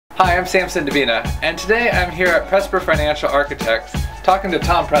Hi, I'm Samson Dubina, and today I'm here at Presper Financial Architects talking to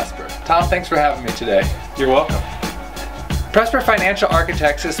Tom Presper. Tom, thanks for having me today. You're welcome. Presper Financial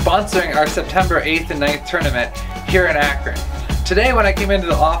Architects is sponsoring our September 8th and 9th tournament here in Akron. Today when I came into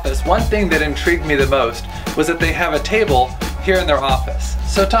the office, one thing that intrigued me the most was that they have a table here in their office.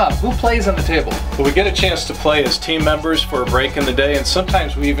 So Tom, who plays on the table? Well, we get a chance to play as team members for a break in the day, and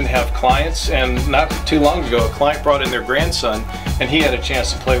sometimes we even have clients, and not too long ago a client brought in their grandson and he had a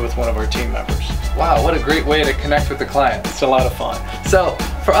chance to play with one of our team members. Wow, what a great way to connect with the clients. It's a lot of fun. So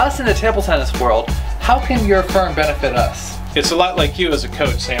for us in the table tennis world, how can your firm benefit us? It's a lot like you as a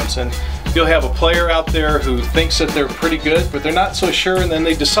coach, Samson. You'll have a player out there who thinks that they're pretty good, but they're not so sure, and then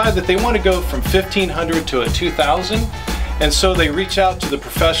they decide that they want to go from 1,500 to a 2,000. And so they reach out to the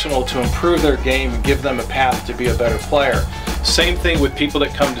professional to improve their game and give them a path to be a better player. Same thing with people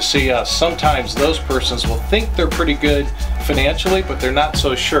that come to see us. Sometimes those persons will think they're pretty good financially, but they're not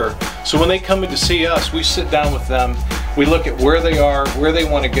so sure. So when they come in to see us, we sit down with them, we look at where they are, where they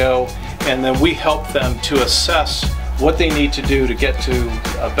want to go, and then we help them to assess what they need to do to get to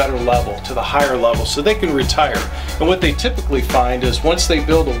a better level, to the higher level, so they can retire. And what they typically find is once they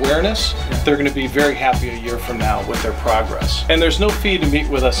build awareness, they're going to be very happy a year from now with their progress. And there's no fee to meet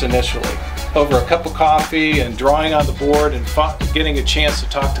with us initially. Over a cup of coffee and drawing on the board and getting a chance to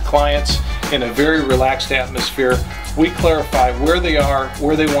talk to clients in a very relaxed atmosphere, we clarify where they are,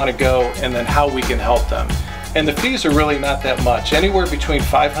 where they want to go, and then how we can help them. And the fees are really not that much, anywhere between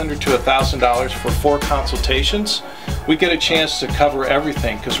 $500 to $1,000 for 4 consultations. We get a chance to cover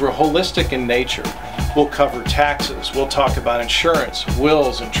everything because we're holistic in nature. We'll cover taxes, we'll talk about insurance,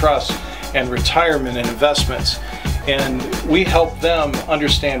 wills and trusts, and retirement and investments. And we help them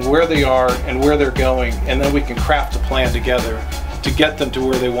understand where they are and where they're going, and then we can craft a plan together to get them to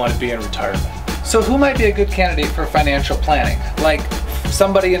where they want to be in retirement. So who might be a good candidate for financial planning? Like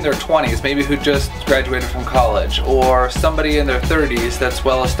somebody in their 20s, maybe who just graduated from college, or somebody in their 30s that's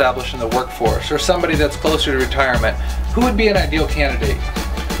well established in the workforce, or somebody that's closer to retirement. Who would be an ideal candidate?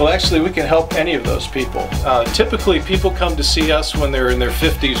 Well, actually, we can help any of those people. Typically, people come to see us when they're in their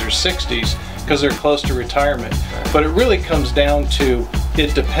 50s or 60s because they're close to retirement. But it really comes down to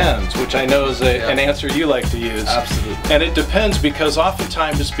it depends, which I know is an answer you like to use. Absolutely. And it depends because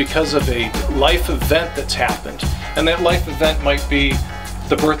oftentimes it's because of a life event that's happened. And that life event might be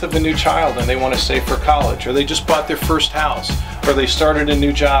the birth of a new child and they want to save for college, or they just bought their first house, or they started a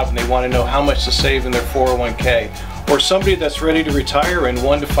new job and they want to know how much to save in their 401k, or somebody that's ready to retire in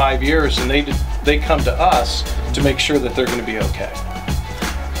 1 to 5 years and they come to us to make sure that they're going to be okay.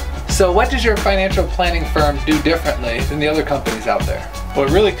 So what does your financial planning firm do differently than the other companies out there? Well,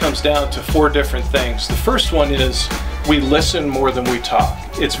 it really comes down to 4 different things. The first one is we listen more than we talk.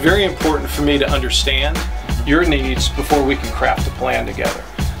 It's very important for me to understand your needs before we can craft a plan together.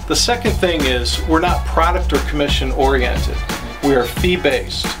 The second thing is we're not product or commission oriented. We are fee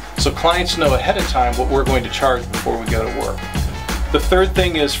based. So clients know ahead of time what we're going to charge before we go to work. The third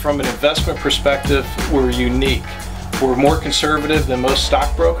thing is from an investment perspective, we're unique. We're more conservative than most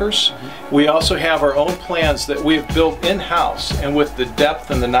stockbrokers. We also have our own plans that we've built in-house, and with the depth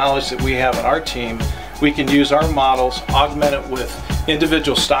and the knowledge that we have on our team, we can use our models, augment it with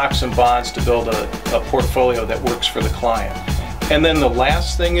individual stocks and bonds to build a portfolio that works for the client. And then the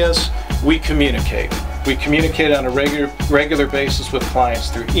last thing is we communicate. We communicate on a regular basis with clients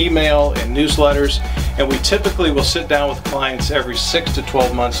through email and newsletters, and we typically will sit down with clients every 6 to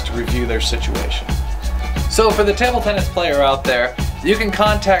 12 months to review their situation. So for the table tennis player out there, you can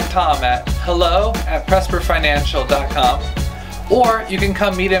contact Tom at hello@presperfinancial.com, or you can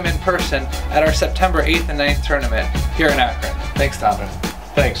come meet him in person at our September 8th and 9th tournament here in Akron. Thanks, Tom.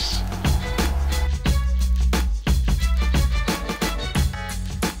 Thanks.